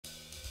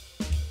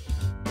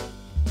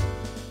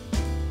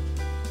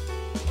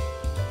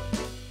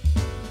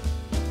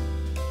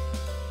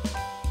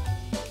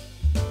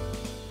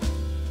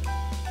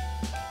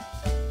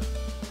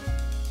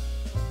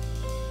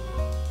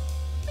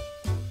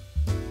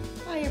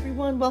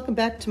everyone, welcome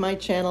back to my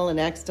channel, An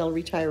Accidental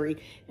Retiree.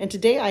 And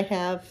today I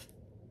have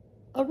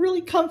a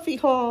really comfy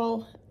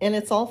haul, and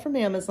it's all from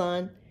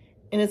Amazon,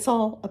 and it's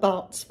all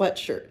about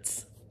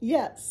sweatshirts.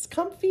 Yes,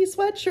 comfy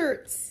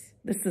sweatshirts.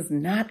 This is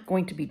not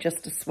going to be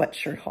just a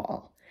sweatshirt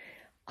haul.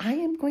 I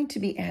am going to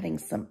be adding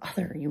some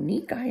other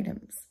unique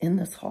items in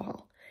this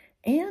haul,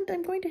 and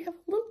I'm going to have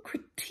a little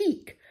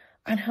critique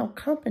on how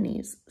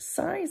companies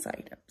size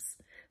items.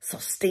 So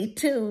stay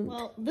tuned.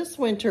 Well, this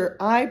winter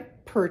I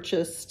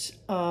purchased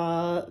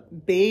a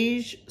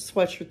beige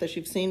sweatshirt that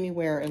you've seen me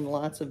wear in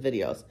lots of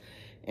videos.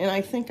 And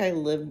I think I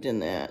lived in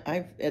that.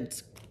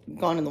 It's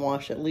gone in the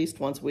wash at least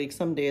once a week.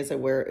 Some days I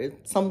wear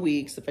it, some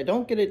weeks, if I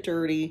don't get it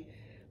dirty,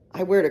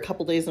 I wear it a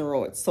couple days in a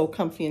row. It's so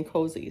comfy and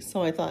cozy.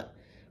 So I thought,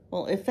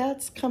 well, if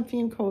that's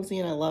comfy and cozy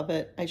and I love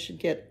it, I should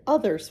get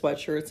other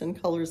sweatshirts in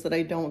colors that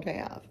I don't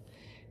have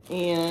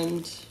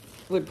and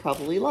would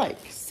probably like.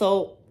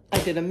 So I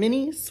did a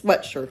mini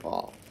sweatshirt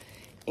haul,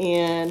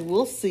 and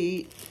we'll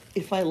see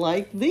if I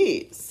like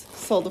these.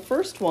 So the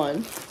first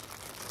one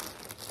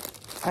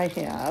I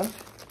have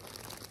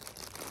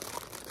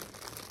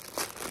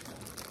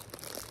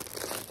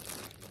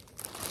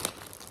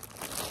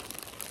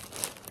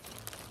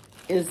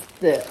is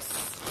this.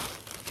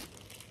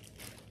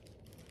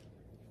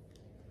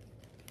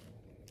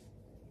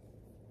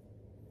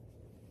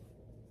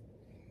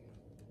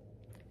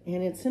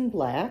 And it's in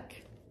black.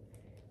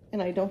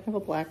 And I don't have a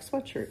black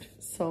sweatshirt,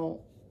 so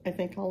I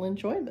think I'll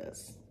enjoy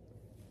this.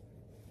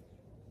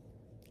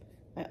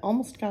 I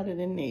almost got it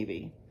in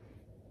navy.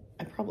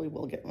 I probably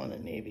will get one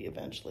in navy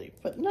eventually,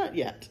 but not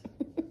yet.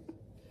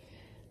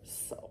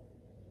 So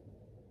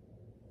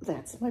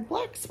that's my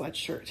black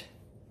sweatshirt.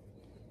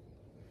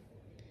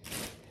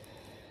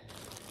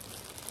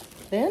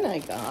 Then I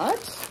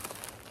got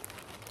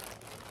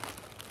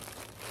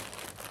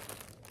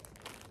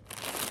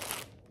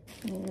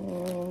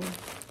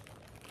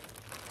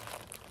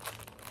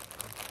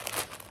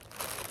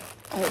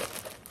I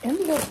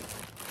ended up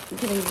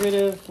getting rid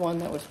of one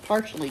that was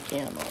partially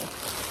camo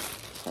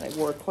that I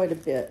wore quite a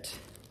bit,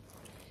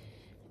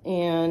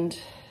 and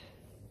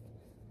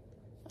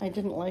I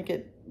didn't like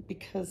it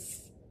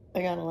because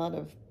I got a lot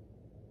of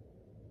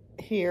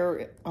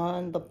hair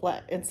on the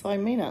black, and so I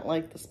may not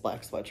like this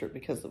black sweatshirt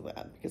because of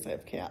that, because I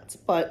have cats,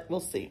 but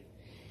we'll see.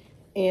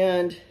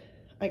 And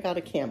I got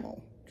a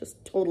camo,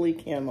 just totally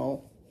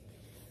camo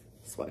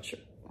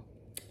sweatshirt,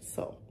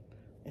 so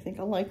I think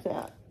I'll like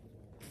that.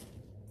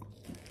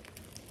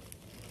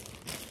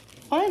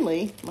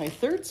 Finally, my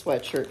third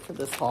sweatshirt for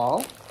this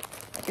haul.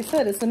 Like I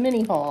said, it's a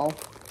mini haul.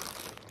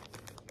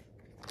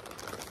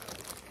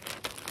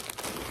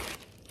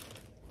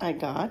 I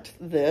got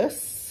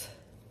this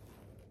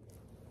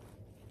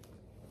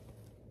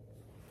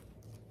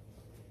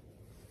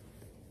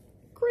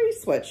gray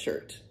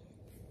sweatshirt.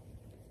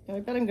 And I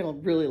bet I'm gonna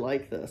really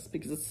like this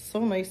because it's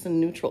so nice and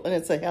neutral, and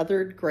it's a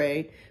heathered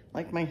gray,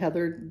 like my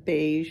heathered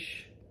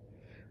beige,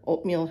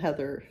 oatmeal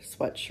heather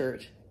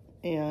sweatshirt.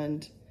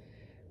 And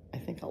I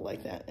think I'll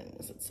like that. And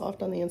is it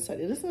soft on the inside?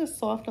 It isn't as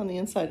soft on the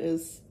inside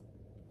as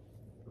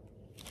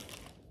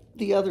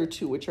the other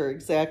two, which are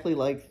exactly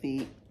like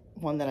the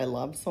one that I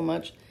love so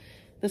much.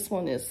 This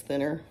one is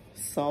thinner,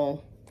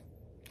 so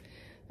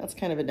that's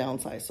kind of a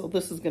downside. So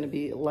this is going to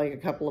be like a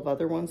couple of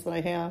other ones that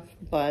I have,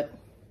 but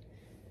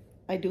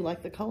I do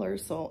like the color.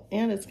 So,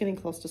 and it's getting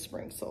close to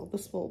spring, so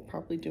this will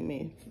probably do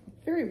me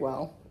very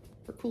well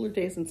for cooler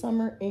days in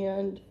summer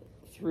and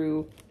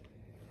through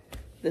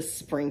this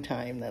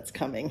springtime that's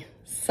coming.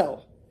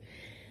 So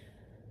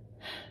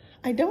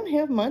I don't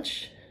have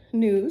much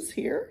news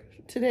here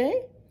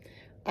today.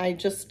 I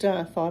just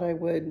thought I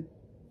would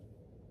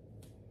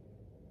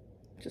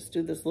just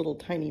do this little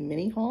tiny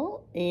mini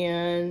haul,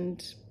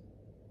 and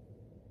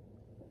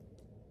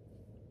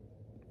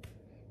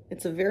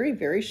it's a very,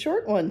 very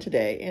short one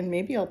today, and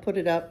maybe I'll put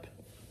it up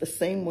the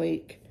same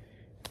week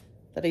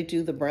that I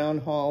do the brown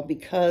haul,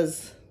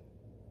 because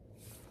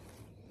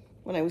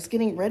when I was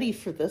getting ready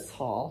for this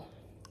haul,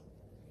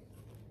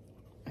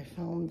 I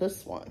found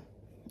this one,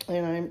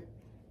 and I'm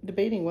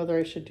debating whether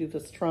I should do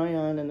this try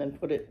on and then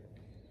put it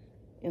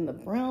in the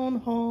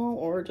brown haul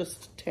or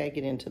just tag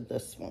it into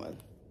this one.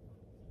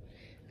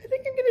 I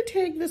think I'm going to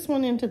tag this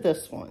one into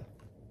this one.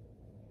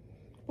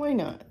 Why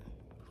not?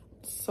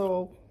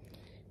 So,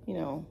 you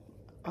know,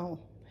 I'll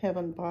have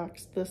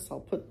unboxed this. I'll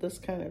put this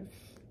kind of,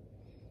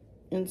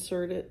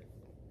 insert it.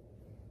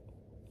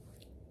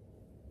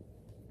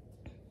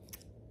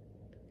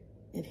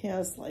 It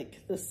has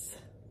like this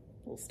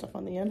little stuff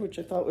on the end, which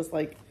I thought was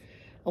like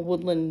a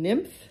woodland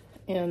nymph.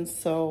 And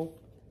so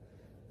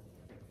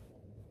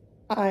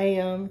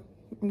I'm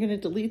going to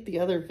delete the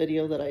other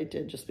video that I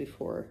did just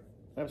before.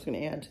 I was going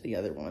to add to the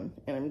other one,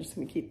 and I'm just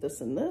going to keep this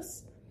in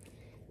this.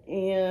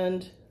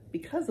 And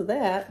because of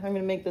that, I'm going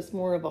to make this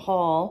more of a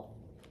haul,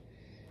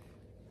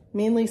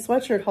 mainly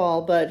sweatshirt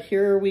haul, but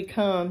here we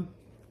come.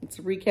 It's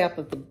a recap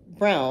of the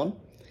brown.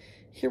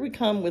 Here we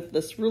come with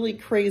this really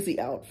crazy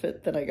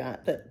outfit that I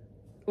got that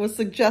was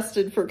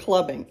suggested for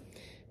clubbing.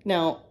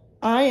 Now,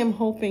 I am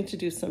hoping to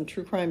do some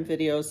true crime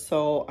videos,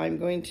 so I'm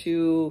going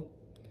to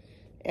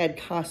add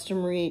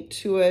costumery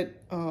to it.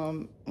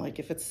 Like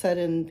if it's set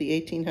in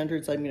the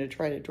 1800s, I'm going to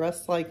try to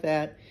dress like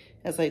that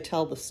as I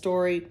tell the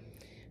story.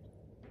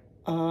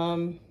 So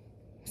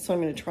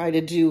I'm going to try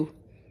to do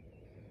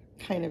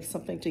kind of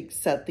something to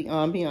set the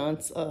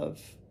ambiance of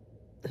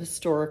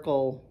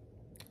historical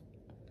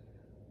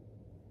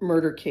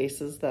murder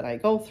cases that I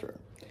go through.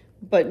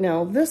 But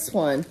now this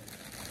one,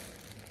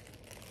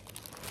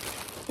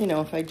 you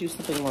know, if I do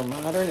something more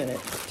modern and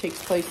it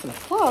takes place in a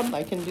club,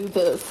 I can do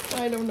this.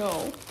 I don't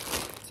know.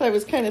 So I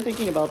was kind of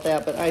thinking about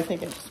that, but I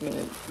think I'm just going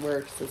to wear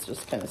it because it's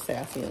just kind of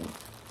sassy and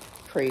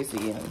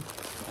crazy, and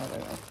I don't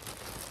know.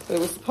 But it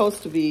was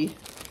supposed to be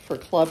for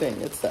clubbing,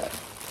 it said.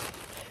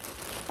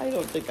 I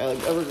don't think I'm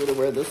ever going to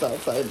wear this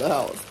outside the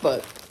house,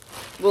 but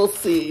we'll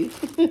see.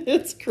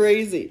 It's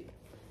crazy.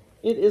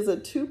 It is a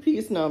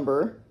 2-piece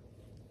number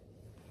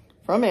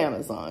from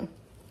Amazon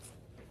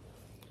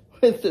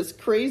with this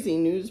crazy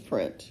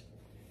newsprint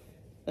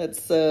that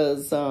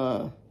says,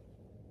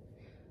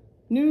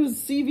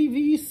 News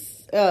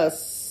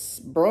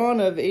CVVS, Braun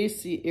of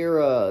AC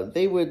era.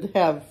 They would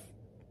have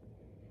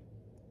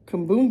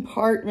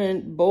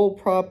compartment, bowl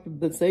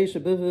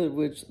proposition,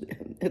 which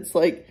it's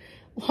like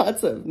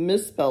lots of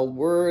misspelled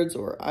words,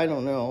 or I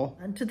don't know.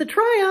 On to the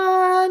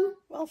try-on.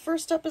 Well,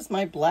 first up is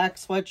my black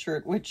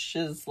sweatshirt, which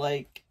is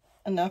like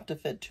enough to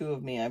fit 2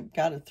 of me. I've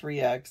got a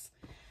 3X.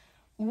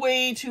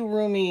 Way too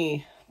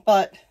roomy,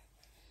 but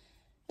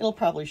it'll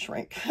probably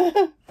shrink.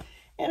 And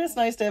it's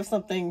nice to have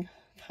something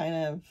kind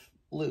of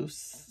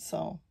loose,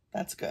 so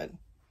that's good.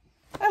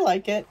 I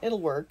like it.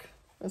 It'll work.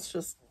 It's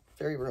just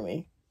very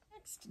roomy.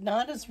 It's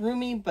not as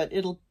roomy, but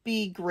it'll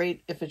be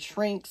great if it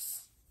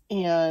shrinks,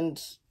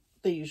 and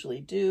they usually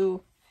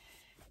do,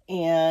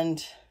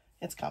 and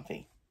it's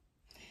comfy.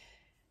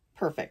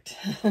 Perfect.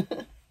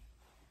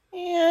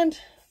 And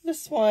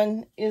this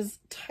one is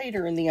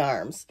tighter in the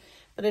arms,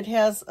 but it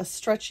has a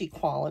stretchy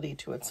quality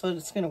to it, so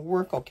it's going to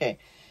work okay.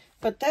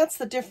 But that's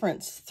the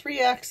difference.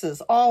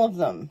 3Xs, all of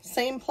them,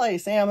 same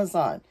place,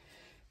 Amazon.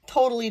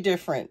 Totally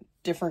different.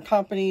 Different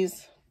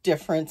companies,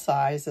 different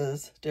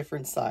sizes,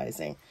 different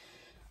sizing.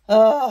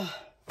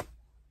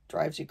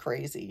 Drives you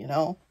crazy, you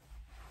know?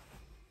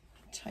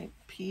 Tight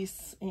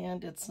piece,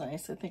 and it's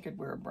nice. I think I'd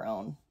wear a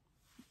brown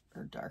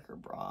or darker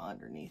bra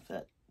underneath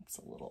it. It's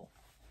a little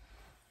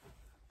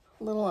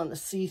on the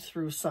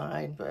see-through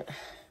side, but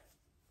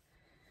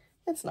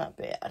it's not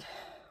bad.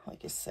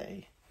 Like you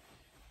say,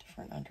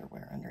 different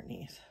underwear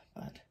underneath,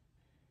 but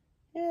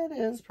it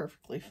is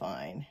perfectly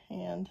fine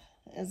and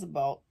is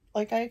about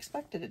like I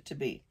expected it to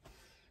be.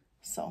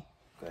 So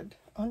good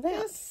on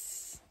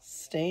this.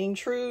 Staying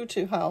true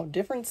to how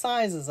different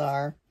sizes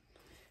are.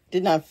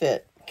 Did not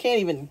fit.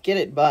 Can't even get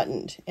it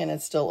buttoned, and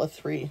it's still a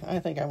 3. I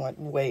think I went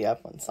way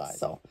up one size.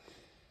 So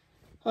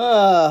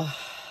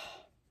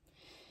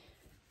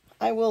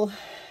I will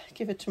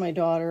give it to my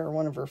daughter or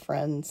one of her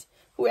friends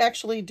who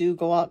actually do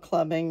go out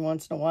clubbing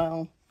once in a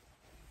while.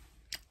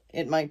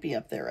 It might be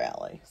up their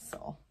alley.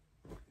 So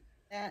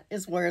that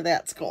is where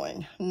that's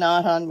going.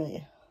 Not on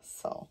me.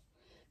 So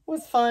it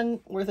was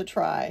fun, worth a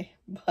try,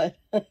 but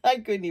I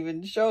couldn't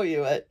even show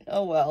you it.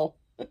 Oh well.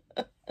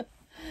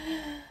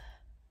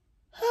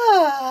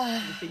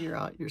 Figure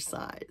out your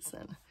size,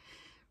 and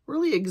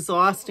really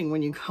exhausting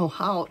when you go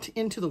out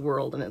into the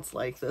world and it's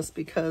like this,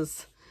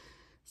 because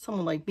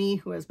someone like me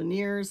who has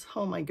veneers,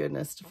 oh my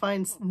goodness, to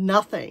find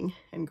nothing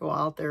and go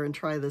out there and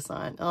try this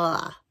on,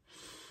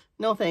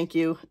 no thank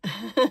you.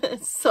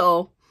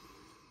 So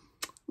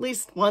at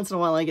least once in a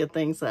while I get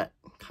things that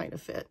kind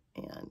of fit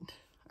and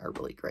are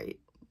really great.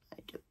 I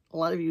get a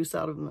lot of use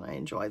out of them and I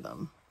enjoy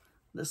them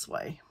this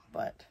way,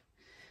 but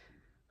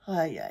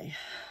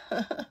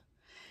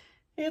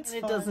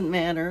it doesn't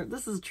matter.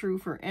 This is true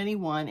for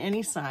anyone,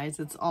 any size.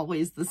 It's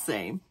always the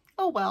same.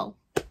 Oh, well.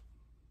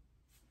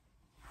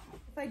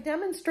 If I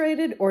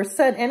demonstrated or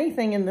said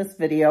anything in this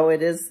video,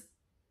 it is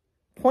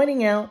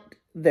pointing out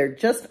there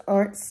just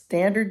aren't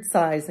standard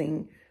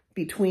sizing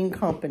between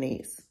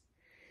companies.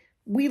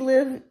 We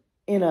live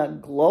in a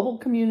global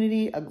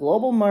community, a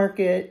global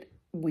market.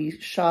 We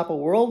shop a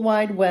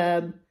worldwide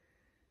web.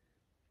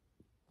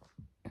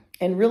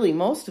 And really,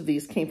 most of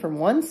these came from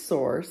one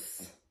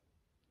source,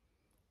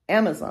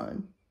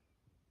 Amazon,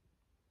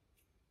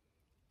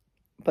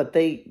 but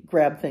they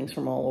grab things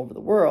from all over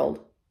the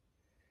world.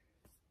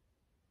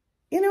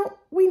 You know,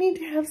 we need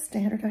to have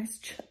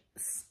standardized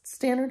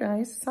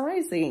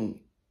sizing.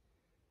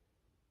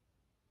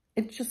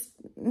 It just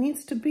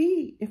needs to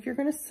be. If you're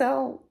going to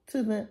sell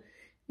to the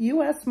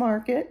U.S.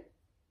 market,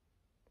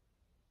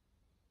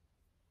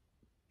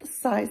 the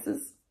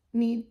sizes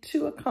need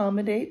to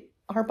accommodate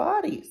our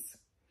bodies.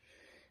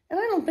 And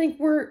I don't think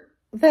we're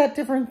that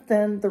different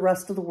than the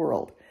rest of the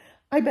world.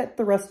 I bet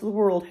the rest of the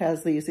world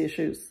has these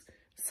issues.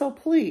 So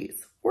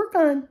please, work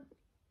on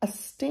a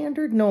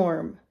standard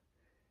norm.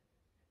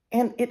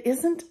 And it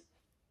isn't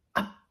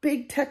a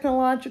big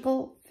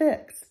technological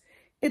fix.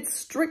 It's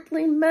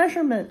strictly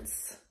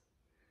measurements.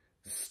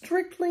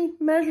 Strictly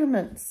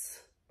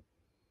measurements.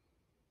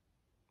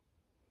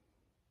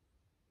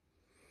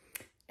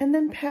 And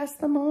then pass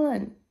them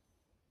on.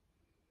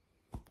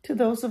 to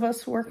those of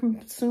us who are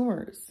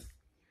consumers.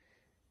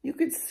 You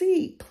could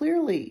see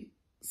clearly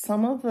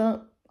some of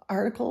the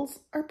articles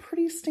are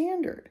pretty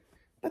standard,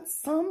 but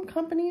some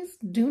companies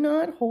do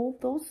not hold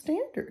those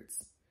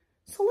standards.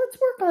 So let's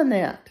work on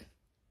that.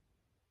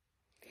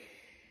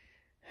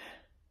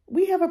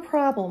 We have a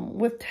problem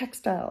with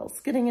textiles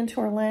getting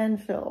into our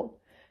landfill,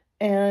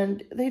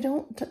 and they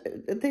don't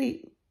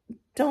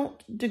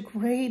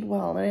degrade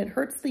well, and it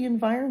hurts the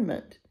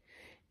environment.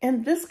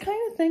 And this kind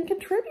of thing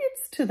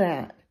contributes to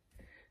that.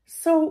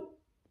 So,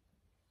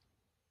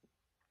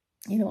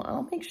 you know,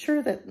 I'll make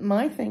sure that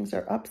my things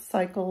are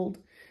upcycled.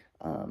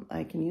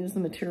 I can use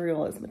the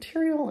material as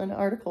material in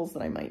articles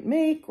that I might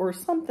make or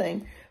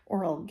something,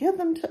 or I'll give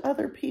them to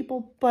other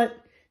people, but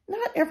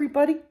not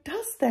everybody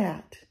does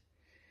that.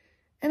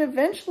 And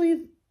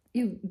eventually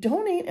you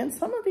donate and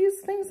some of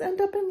these things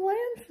end up in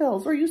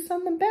landfills, or you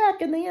send them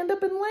back and they end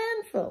up in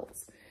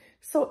landfills.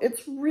 So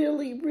it's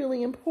really,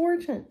 really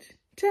important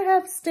to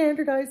have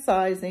standardized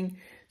sizing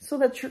so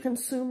that your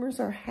consumers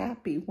are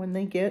happy when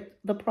they get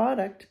the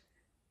product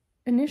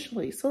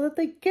initially, so that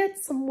they get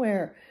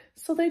somewhere,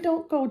 so they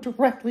don't go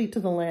directly to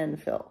the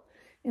landfill.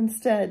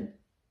 Instead,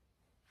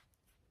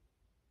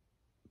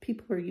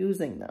 people are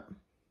using them.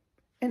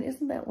 And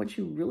isn't that what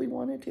you really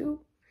want to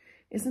do?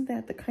 Isn't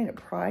that the kind of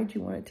pride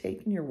you want to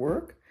take in your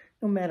work?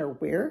 No matter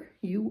where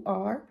you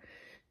are,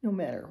 no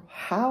matter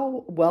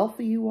how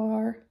wealthy you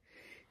are,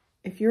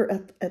 if you're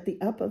at the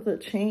up of the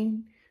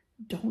chain,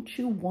 don't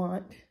you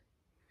want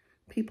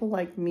people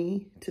like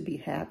me to be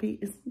happy?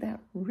 Isn't that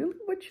really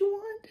what you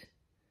want?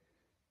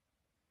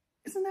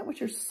 Isn't that what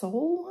your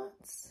soul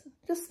wants?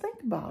 Just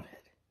think about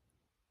it.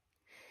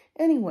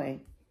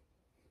 Anyway,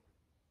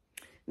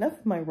 enough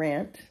of my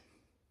rant.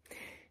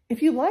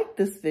 If you like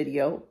this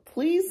video,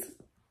 please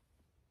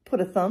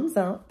put a thumbs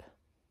up,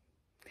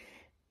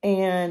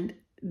 and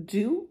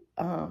do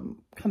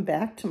come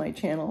back to my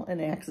channel,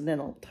 An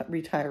Accidental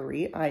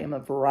Retiree. I am a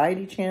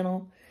variety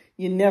channel.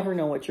 You never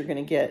know what you're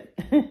going to get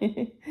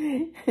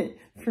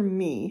from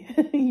me.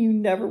 You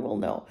never will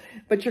know.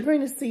 But you're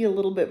going to see a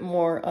little bit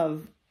more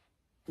of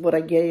what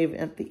I gave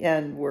at the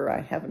end, where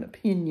I have an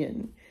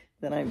opinion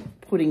that I'm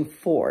putting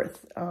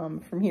forth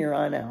from here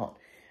on out.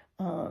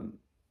 I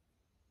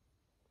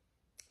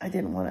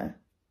didn't want to,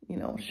 you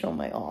know, show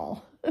my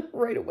all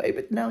right away,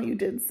 but now you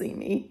did see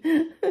me.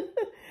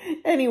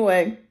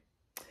 Anyway,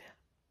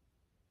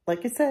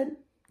 like I said,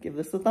 give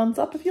this a thumbs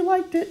up if you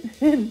liked it.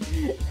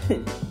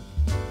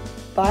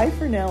 Bye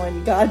for now,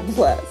 and God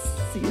bless.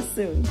 See you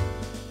soon.